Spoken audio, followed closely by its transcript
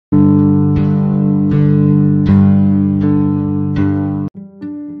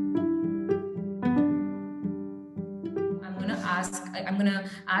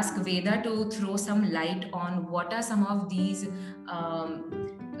Veda to throw some light on what are some of these,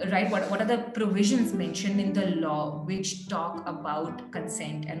 right? What are the provisions mentioned in the law which talk about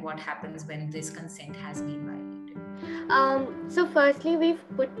consent and what happens when this consent has been violated? So firstly, we've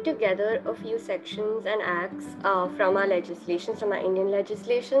put together a few sections and acts from our legislations, from our Indian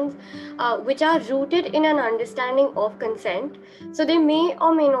legislations, which are rooted in an understanding of consent. So they may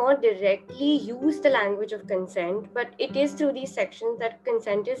or may not directly use the language of consent, but it is through these sections that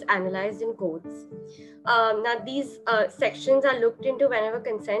consent is analyzed in courts. Now, these sections are looked into whenever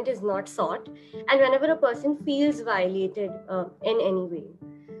consent is not sought and whenever a person feels violated in any way.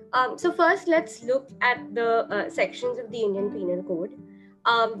 So first, let's look at the sections of the Indian Penal Code.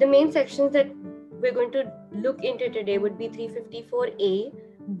 The main sections that we're going to look into today would be 354A,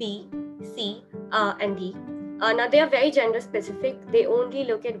 B, C, and D. Now, they are very gender specific. They only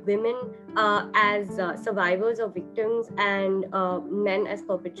look at women as survivors or victims and men as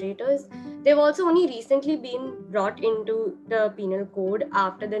perpetrators. They've also only recently been brought into the penal code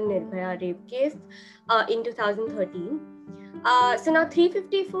after the Nirbhaya rape case in 2013. So now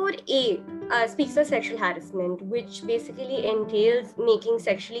 354A speaks of sexual harassment, which basically entails making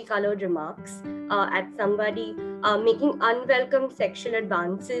sexually colored remarks at somebody, making unwelcome sexual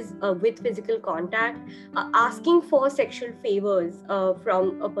advances with physical contact, asking for sexual favors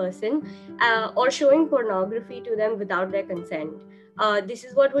from a person, or showing pornography to them without their consent. This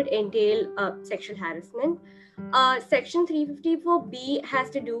is what would entail sexual harassment. Section 354B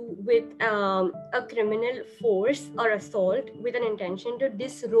has to do with a criminal force or assault with an intention to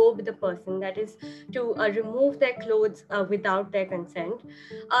disrobe the person, that is, to remove their clothes without their consent.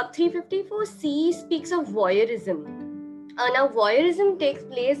 354C speaks of voyeurism. Now, voyeurism takes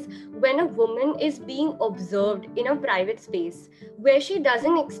place when a woman is being observed in a private space where she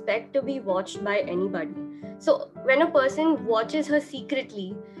doesn't expect to be watched by anybody. So, when a person watches her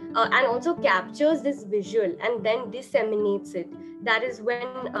secretly and also captures this visual and then disseminates it, that is when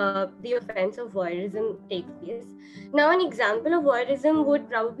the offense of voyeurism takes place. Now, an example of voyeurism would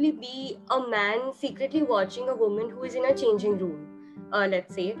probably be a man secretly watching a woman who is in a changing room,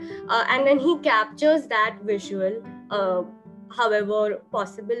 let's say, and then he captures that visual. However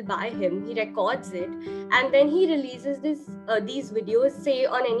possible by him, he records it, and then he releases these videos, say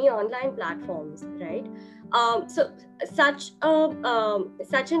on any online platforms, right? So such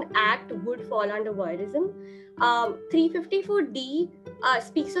an act would fall under voyeurism. 354D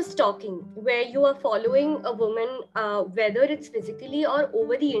speaks of stalking, where you are following a woman, whether it's physically or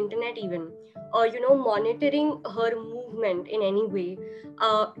over the internet even, or monitoring her movement in any way,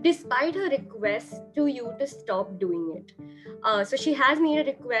 despite her request to you to stop doing it. So she has made a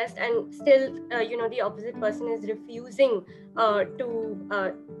request, and still, the opposite person is refusing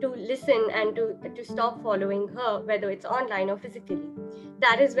to listen and to stop following her, whether it's online or physically.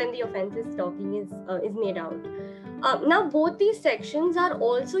 That is when the offensive stalking is made out. Now, both these sections are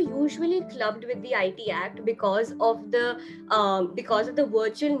also usually clubbed with the IT Act because of the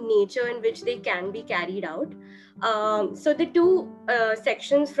virtual nature in which they can be carried out. So the two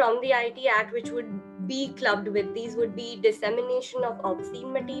sections from the IT Act which would be clubbed with these would be dissemination of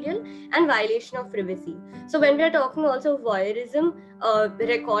obscene material and violation of privacy. So when we are talking also voyeurism,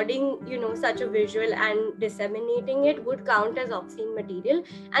 recording such a visual and disseminating it would count as obscene material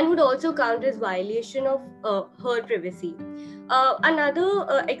and would also count as violation of her privacy.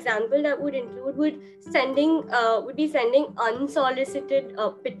 Another example that would include would be sending unsolicited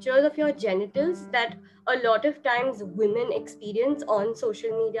pictures of your genitals that a lot of times women experience on social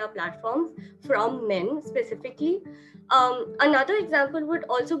media platforms from men specifically. Another example would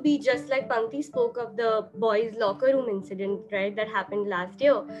also be, just like Pankti spoke of, the boys' locker room incident, right, that happened last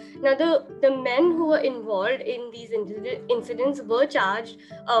year. Now, the men who were involved in these incidents were charged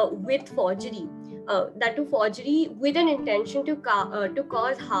with forgery. That to forgery with an intention to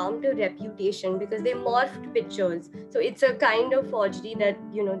cause harm to reputation, because they morphed pictures. So it's a kind of forgery that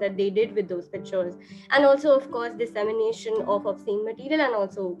they did with those pictures, and also, of course, dissemination of obscene material and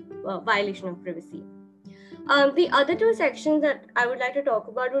also violation of privacy. The other two sections that I would like to talk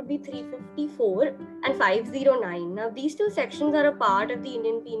about would be 354 and 509. Now, these two sections are a part of the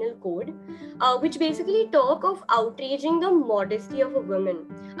Indian Penal Code, which basically talk of outraging the modesty of a woman.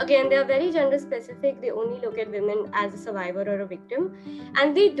 Again, they are very gender specific. They only look at women as a survivor or a victim,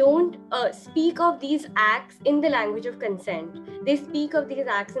 and they don't speak of these acts in the language of consent. They speak of these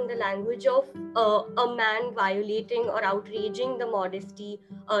acts in the language of a man violating or outraging the modesty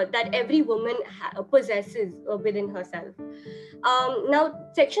that every woman possesses within herself. Now,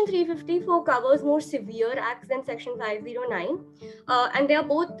 Section 354 covers more severe acts than Section 509, and they are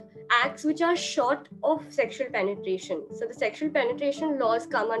both acts which are short of sexual penetration. So the sexual penetration laws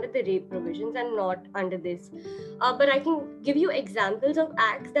come under the rape provisions and not under this. But I can give you examples of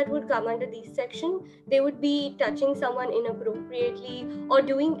acts that would come under these sections. They would be touching someone inappropriately, or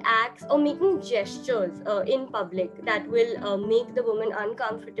doing acts or making gestures in public that will make the woman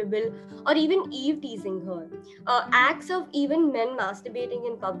uncomfortable, or even eve teasing her. Acts of even men masturbating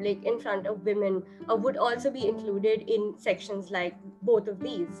in public in front of women would also be included in sections like both of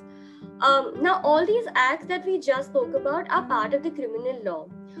these. Now, all these acts that we just spoke about are part of the criminal law.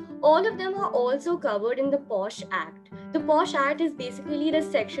 All of them are also covered in the POSH Act. The POSH Act is basically the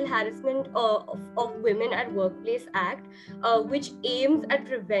Sexual Harassment of Women at Workplace Act, which aims at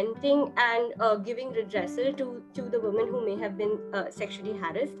preventing and giving redressal to the women who may have been sexually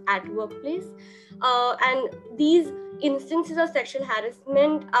harassed at workplace. And these instances of sexual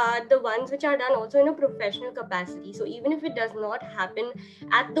harassment are the ones which are done also in a professional capacity. So even if it does not happen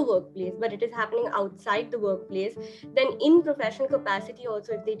at the workplace, but it is happening outside the workplace, then in professional capacity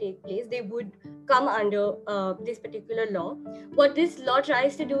also, if they take place, they would come under this particular law. What this law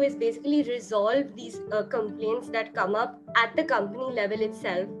tries to do is basically resolve these complaints that come up at the company level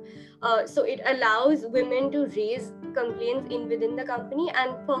itself. So it allows women to raise complaints in within the company,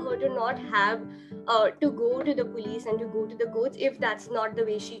 and for her to not have to go to the police and to go to the courts if that's not the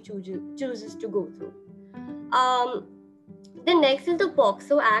way she chooses to go through. The next is the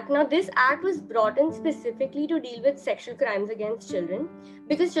POCSO Act. Now, this act was brought in specifically to deal with sexual crimes against children,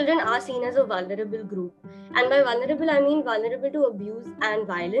 because children are seen as a vulnerable group. And by vulnerable, I mean vulnerable to abuse and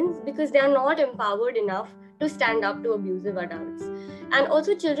violence, because they are not empowered enough to stand up to abusive adults. And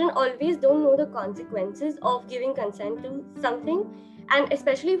also, children always don't know the consequences of giving consent to something. And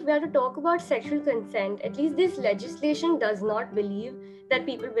especially if we are to talk about sexual consent, at least this legislation does not believe that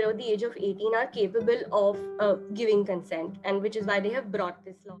people below the age of 18 are capable of giving consent, and which is why they have brought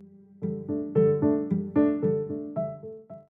this law.